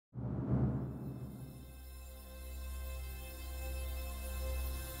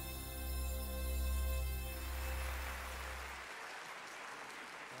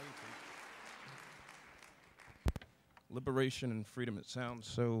Liberation and freedom, it sounds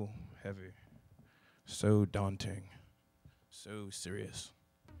so heavy, so daunting, so serious.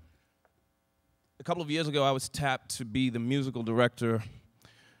 A couple of years ago, I was tapped to be the musical director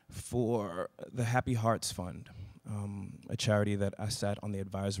for the Happy Hearts Fund, a charity that I sat on the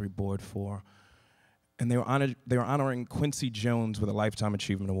advisory board for. And they were honoring Quincy Jones with a Lifetime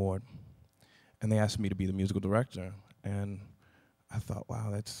Achievement Award. And they asked me to be the musical director. And I thought, wow,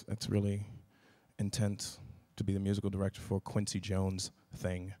 that's really intense to be the musical director for Quincy Jones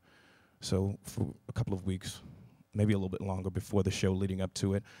thing. So for a couple of weeks, maybe a little bit longer before the show leading up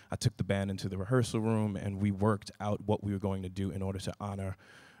to it, I took the band into the rehearsal room and we worked out what we were going to do in order to honor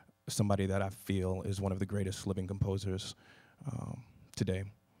somebody that I feel is one of the greatest living composers today.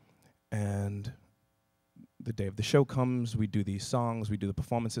 And the day of the show comes, we do these songs, we do the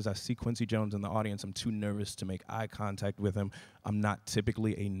performances. I see Quincy Jones in the audience. I'm too nervous to make eye contact with him. I'm not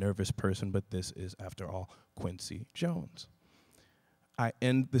typically a nervous person, but this is, after all, Quincy Jones. I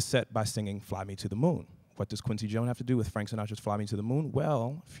end the set by singing Fly Me to the Moon. What does Quincy Jones have to do with Frank Sinatra's Fly Me to the Moon?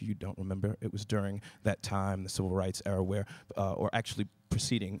 Well, if you don't remember, it was during that time, the Civil Rights era, where, or actually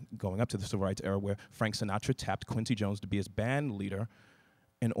preceding, going up to the Civil Rights era, where Frank Sinatra tapped Quincy Jones to be his band leader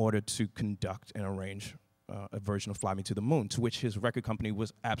in order to conduct and arrange a version of Fly Me to the Moon, to which his record company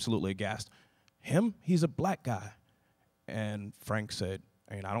was absolutely aghast. Him? He's a black guy. And Frank said,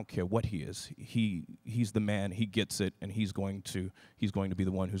 I don't care what he is. He's the man, he gets it, and he's going to be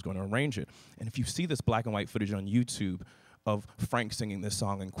the one who's going to arrange it. And if you see this black and white footage on YouTube of Frank singing this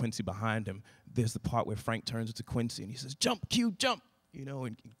song and Quincy behind him, there's the part where Frank turns to Quincy and he says, "Jump, Q, jump." You know,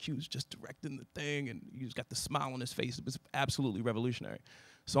 and Q's just directing the thing, and he's got the smile on his face. It was absolutely revolutionary.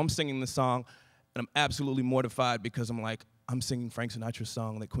 So I'm singing this song, and I'm absolutely mortified because I'm like, I'm singing Frank Sinatra's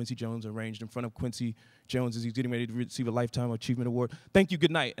song that Quincy Jones arranged in front of Quincy Jones as he's getting ready to receive a Lifetime Achievement Award. Thank you,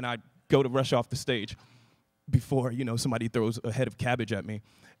 good night. And I go to rush off the stage before, somebody throws a head of cabbage at me.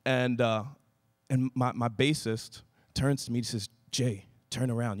 And my bassist turns to me and says, "Jay, turn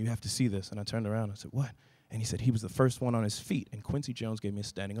around, you have to see this." And I turned around and I said, "What?" And he said he was the first one on his feet, and Quincy Jones gave me a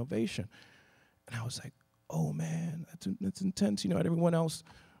standing ovation. And I was like, oh man, that's intense. Everyone else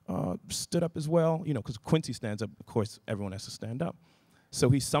stood up as well, because Quincy stands up, of course, everyone has to stand up. So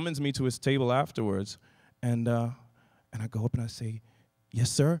he summons me to his table afterwards, and I go up and I say,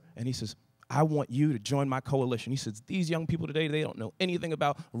 "Yes, sir." And he says, "I want you to join my coalition." He says, "These young people today, they don't know anything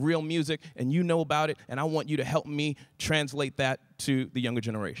about real music, and you know about it, and I want you to help me translate that to the younger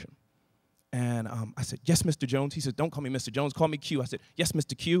generation." And I said, "Yes, Mr. Jones." He said, "Don't call me Mr. Jones, call me Q." I said, "Yes,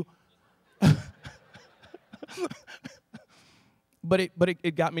 Mr. Q." But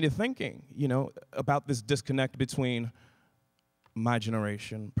it got me to thinking, about this disconnect between my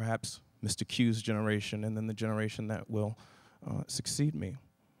generation, perhaps Mr. Q's generation, and then the generation that will succeed me.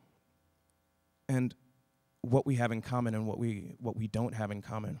 And what we have in common and what we don't have in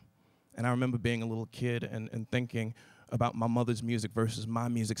common. And I remember being a little kid and thinking about my mother's music versus my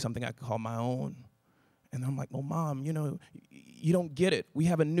music, something I could call my own. And I'm like, "Well, Mom, you don't get it. We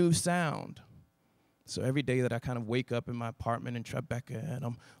have a new sound." So every day that I kind of wake up in my apartment in Tribeca and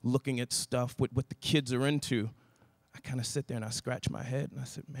I'm looking at stuff, what the kids are into, I kind of sit there and I scratch my head and I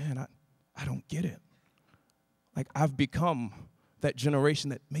said, man, I don't get it. Like, I've become that generation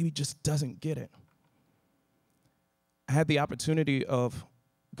that maybe just doesn't get it. I had the opportunity of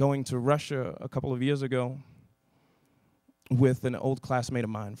going to Russia a couple of years ago with an old classmate of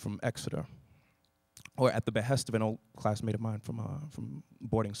mine from Exeter, or at the behest of an old classmate of mine from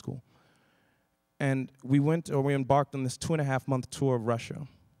boarding school. And we embarked on this 2.5-month tour of Russia.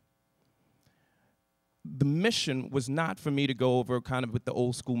 The mission was not for me to go over kind of with the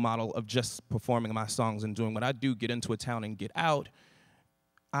old school model of just performing my songs and doing what I do, get into a town and get out.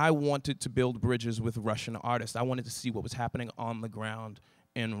 I wanted to build bridges with Russian artists. I wanted to see what was happening on the ground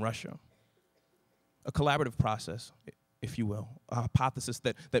in Russia. A collaborative process, if you will. A hypothesis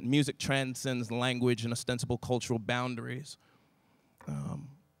that music transcends language and ostensible cultural boundaries.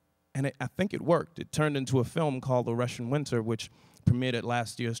 And I think it worked. It turned into a film called The Russian Winter, which premiered at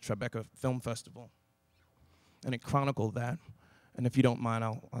last year's Tribeca Film Festival. And it chronicled that. And if you don't mind,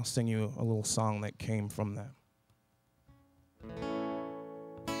 I'll sing you a little song that came from that.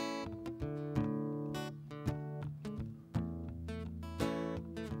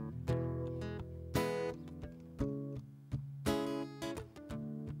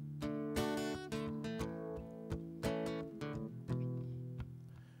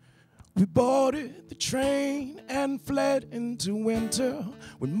 We boarded the train and fled into winter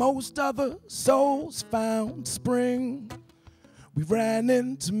when most other souls found spring. We ran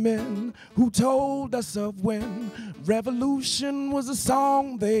into men who told us of when revolution was a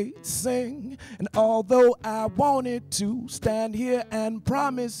song they'd sing. And although I wanted to stand here and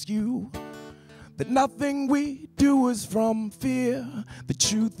promise you that nothing we do is from fear, the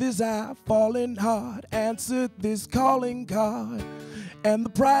truth is I've fallen hard, answered this calling card, and the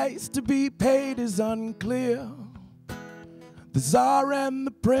price to be paid is unclear. The Tsar and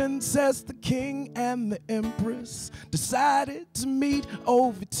the princess, the king and the empress decided to meet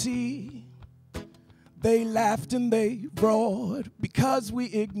over tea. They laughed and they roared because we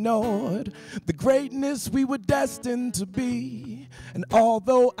ignored the greatness we were destined to be. And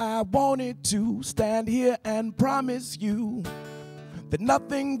although I wanted to stand here and promise you that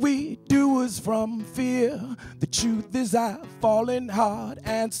nothing we do is from fear, the truth is I've fallen hard,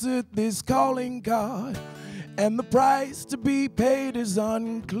 answered this calling card, and the price to be paid is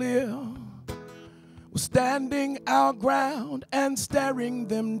unclear. We're standing our ground and staring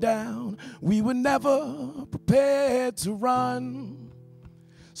them down. We were never prepared to run.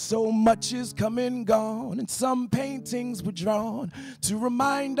 So much is come and gone, and some paintings were drawn to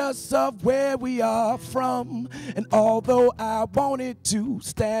remind us of where we are from. And although I wanted to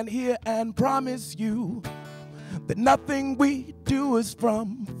stand here and promise you that nothing we do is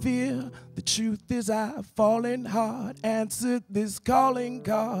from fear, the truth is I've fallen hard, answered this calling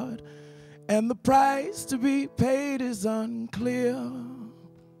card, and the price to be paid is unclear.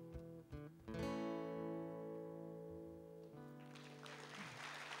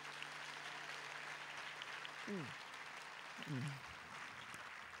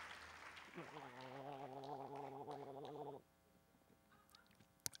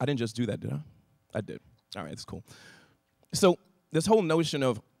 I didn't just do that, did I? I did. All right, that's cool. So this whole notion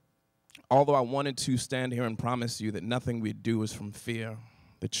of, although I wanted to stand here and promise you that nothing we do is from fear,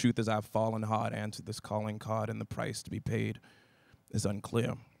 the truth is I've fallen hard, answered this calling card, and the price to be paid is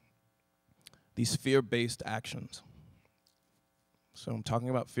unclear. These fear-based actions. So I'm talking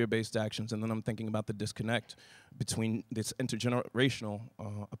about fear-based actions, and then I'm thinking about the disconnect between this intergenerational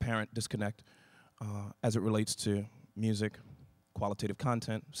apparent disconnect as it relates to music, qualitative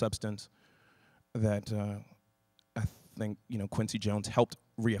content, substance, that I think Quincy Jones helped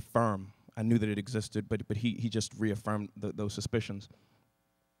reaffirm. I knew that it existed, but he just reaffirmed those suspicions.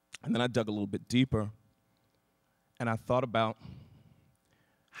 And then I dug a little bit deeper, and I thought about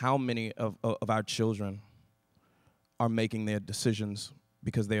how many of our children are making their decisions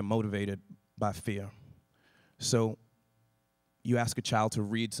because they are motivated by fear. So you ask a child to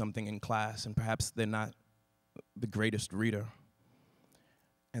read something in class, and perhaps they're not the greatest reader,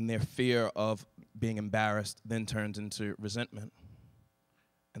 and their fear of being embarrassed then turns into resentment.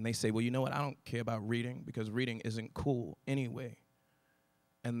 And they say, well, you know what, I don't care about reading because reading isn't cool anyway.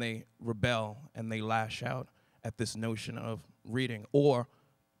 And they rebel and they lash out at this notion of reading or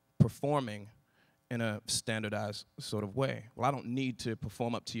performing in a standardized sort of way. Well, I don't need to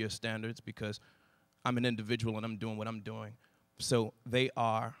perform up to your standards because I'm an individual and I'm doing what I'm doing. So they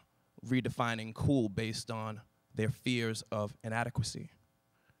are redefining cool based on their fears of inadequacy.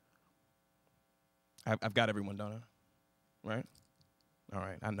 I've got everyone, don't I? Right? All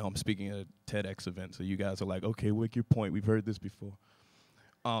right, I know I'm speaking at a TEDx event, so you guys are like, okay, what's your point? We've heard this before.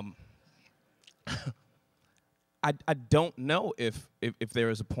 I don't know if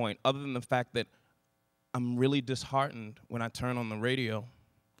there is a point, other than the fact that I'm really disheartened when I turn on the radio,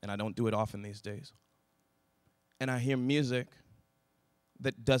 and I don't do it often these days, and I hear music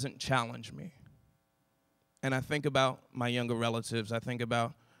that doesn't challenge me. And I think about my younger relatives. I think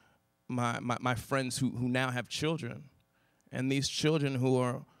about my friends who now have children, and these children who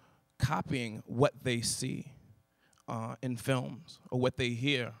are copying what they see in films or what they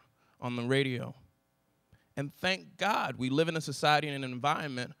hear on the radio. And thank God we live in a society and an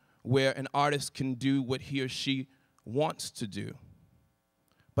environment where an artist can do what he or she wants to do.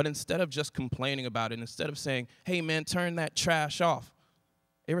 But instead of just complaining about it, instead of saying, hey man, turn that trash off,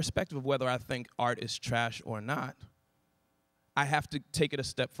 irrespective of whether I think art is trash or not, I have to take it a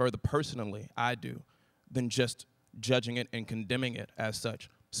step further personally, I do, than just judging it and condemning it as such.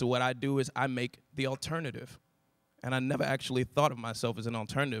 So what I do is I make the alternative. And I never actually thought of myself as an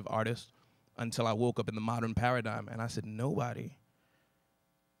alternative artist until I woke up in the modern paradigm. And I said, nobody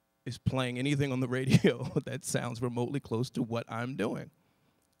is playing anything on the radio that sounds remotely close to what I'm doing,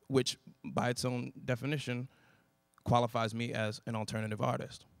 which by its own definition qualifies me as an alternative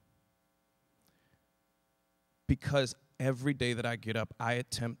artist. Because every day that I get up, I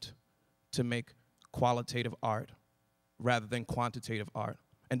attempt to make qualitative art rather than quantitative art.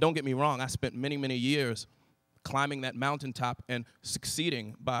 And don't get me wrong, I spent many, many years climbing that mountaintop and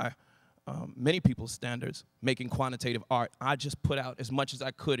succeeding by many people's standards, making quantitative art. I just put out as much as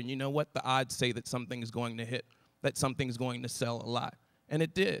I could, and you know what? The odds say that something is going to hit, that something is going to sell a lot. And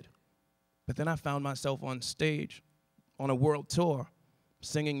it did. But then I found myself on stage, on a world tour,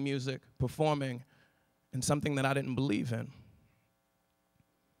 singing music, performing, in something that I didn't believe in.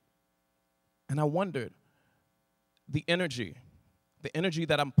 And I wondered, the energy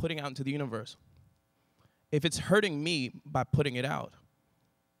that I'm putting out into the universe, if it's hurting me by putting it out,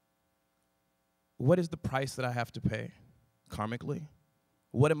 what is the price that I have to pay karmically?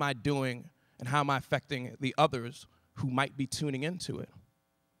 What am I doing, and how am I affecting the others who might be tuning into it?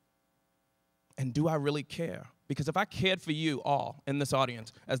 And do I really care? Because if I cared for you all in this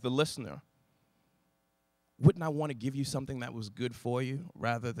audience as the listener, wouldn't I want to give you something that was good for you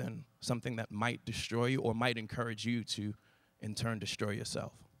rather than something that might destroy you or might encourage you to, in turn, destroy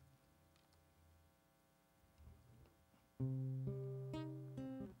yourself?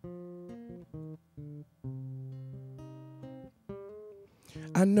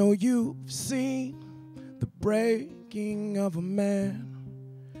 I know you've seen the breaking of a man.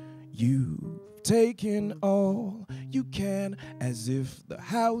 You've taken all you can, as if the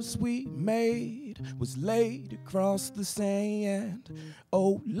house we made was laid across the sand.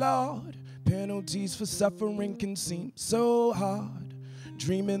 Oh Lord, penalties for suffering can seem so hard.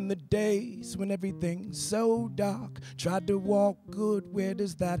 Dreaming the days when everything's so dark. Tried to walk good, where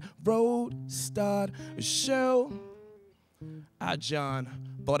does that road start? A show I, John,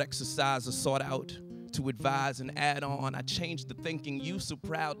 thought exercises sought out to advise and add on. I changed the thinking you so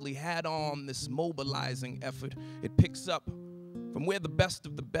proudly had on this mobilizing effort. It picks up from where the best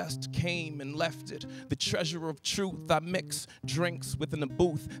of the best came and left it. The treasure of truth, I mix drinks within a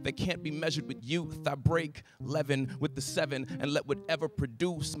booth that can't be measured with youth. I break leaven with the seven and let whatever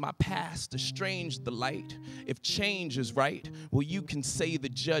produce my past estrange the light. If change is right, well, you can say the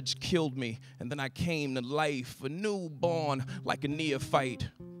judge killed me and then I came to life, a newborn like a neophyte.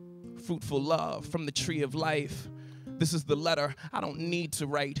 Fruitful love from the tree of life. This is the letter I don't need to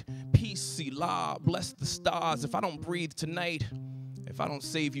write. Peace, Selah, bless the stars. If I don't breathe tonight, if I don't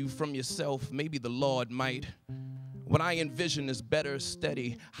save you from yourself, maybe the Lord might. What I envision is better,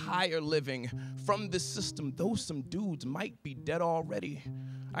 steady, higher living. From this system, though some dudes might be dead already.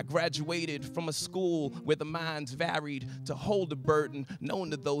 I graduated from a school where the minds varied to hold a burden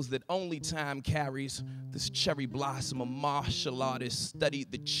known to those that only time carries. This cherry blossom, a martial artist, studied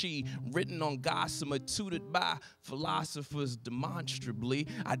the chi, written on gossamer, tutored by philosophers demonstrably.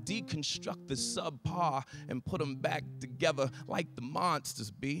 I deconstruct the subpar and put them back together like the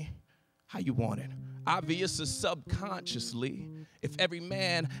monsters be. How you want it? Obvious or subconsciously. If every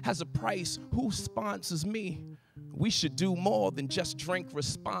man has a price, who sponsors me? We should do more than just drink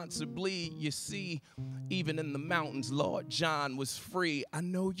responsibly. You see, even in the mountains, Lord John was free. I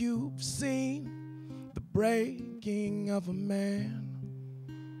know you've seen the breaking of a man.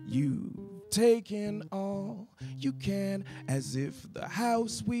 You've taken all you can, as if the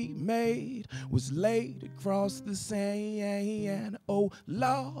house we made was laid across the sand. Oh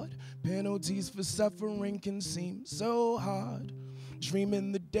Lord, penalties for suffering can seem so hard.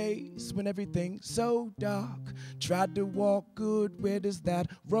 Dreaming the days when everything's so dark. Tried to walk good, where does that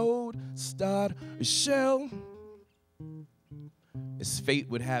road start? A shell. As fate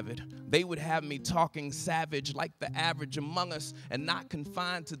would have it, they would have me talking savage like the average among us and not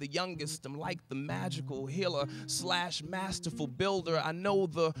confined to the youngest. I'm like the magical healer / masterful builder. I know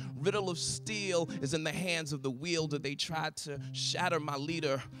the riddle of steel is in the hands of the wielder. They tried to shatter my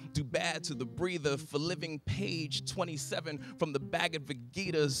leader, do bad to the breather for living page 27 from the Bhagavad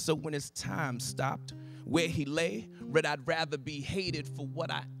Gita. So when his time stopped, where he lay, read I'd rather be hated for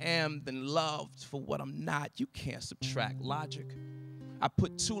what I am than loved for what I'm not. You can't subtract logic. I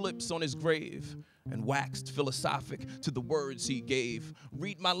put tulips on his grave and waxed philosophic to the words he gave.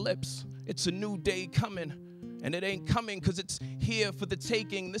 Read my lips, it's a new day coming, and it ain't coming because it's here for the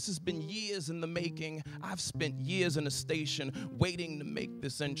taking. This has been years in the making. I've spent years in a station waiting to make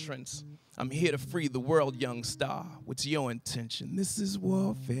this entrance. I'm here to free the world, young star. What's your intention? This is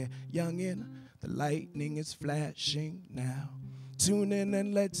warfare, youngin'. The lightning is flashing now. Tune in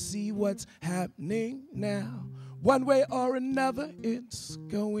and let's see what's happening now. One way or another, it's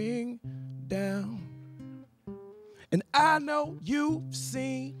going down. And I know you've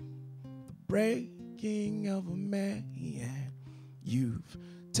seen the breaking of a man. You've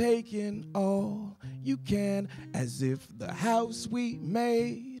taken all you can, as if the house we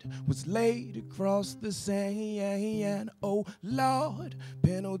made was laid across the sand. Oh Lord,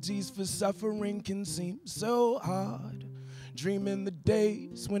 penalties for suffering can seem so hard. Dreaming the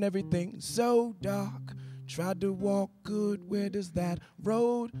days when everything's so dark. Tried to walk good, where does that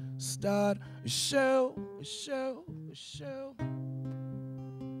road start? A shell, a shell, a shell.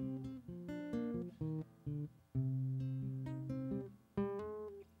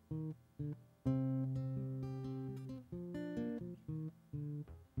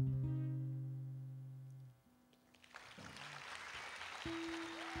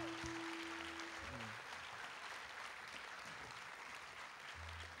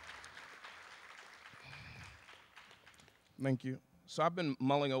 Thank you. So I've been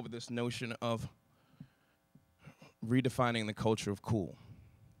mulling over this notion of redefining the culture of cool.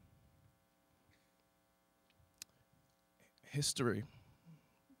 History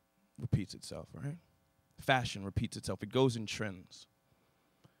repeats itself, right? Fashion repeats itself. It goes in trends.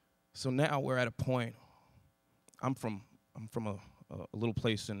 So now we're at a point. I'm from a little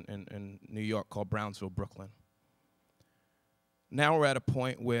place in New York called Brownsville, Brooklyn. Now we're at a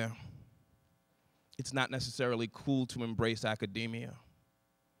point where it's not necessarily cool to embrace academia.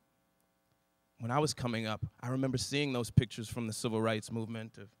 When I was coming up, I remember seeing those pictures from the civil rights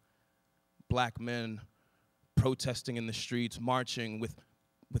movement of black men protesting in the streets, marching with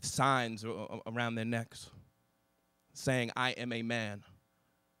signs around their necks, saying, "I am a man,"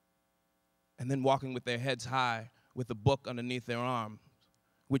 and then walking with their heads high with a book underneath their arm,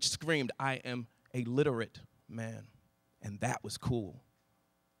 which screamed, "I am a literate man," and that was cool.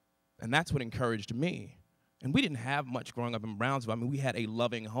 And that's what encouraged me. And we didn't have much growing up in Brownsville. I mean, we had a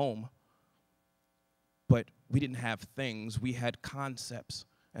loving home, but we didn't have things. We had concepts.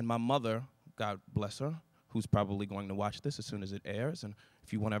 And my mother, God bless her, who's probably going to watch this as soon as it airs, and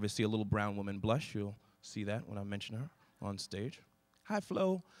if you want to ever see a little brown woman blush, you'll see that when I mention her on stage. Hi,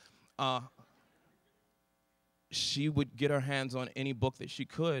 Flo. She would get her hands on any book that she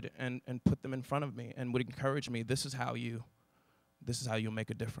could and put them in front of me and would encourage me, this is how you'll make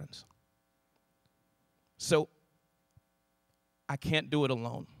a difference. So I can't do it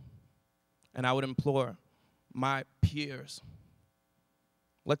alone. And I would implore my peers,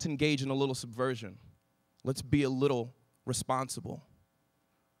 let's engage in a little subversion. Let's be a little responsible.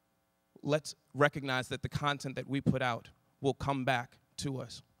 Let's recognize that the content that we put out will come back to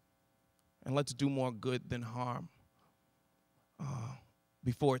us. And let's do more good than harm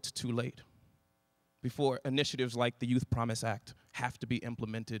before it's too late. Before initiatives like the Youth Promise Act have to be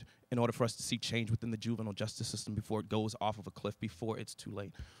implemented in order for us to see change within the juvenile justice system before it goes off of a cliff, before it's too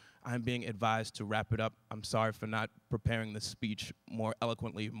late. I'm being advised to wrap it up. I'm sorry for not preparing this speech more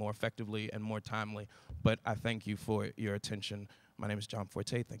eloquently, more effectively, and more timely, but I thank you for your attention. My name is John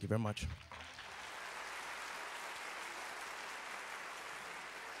Forte. Thank you very much.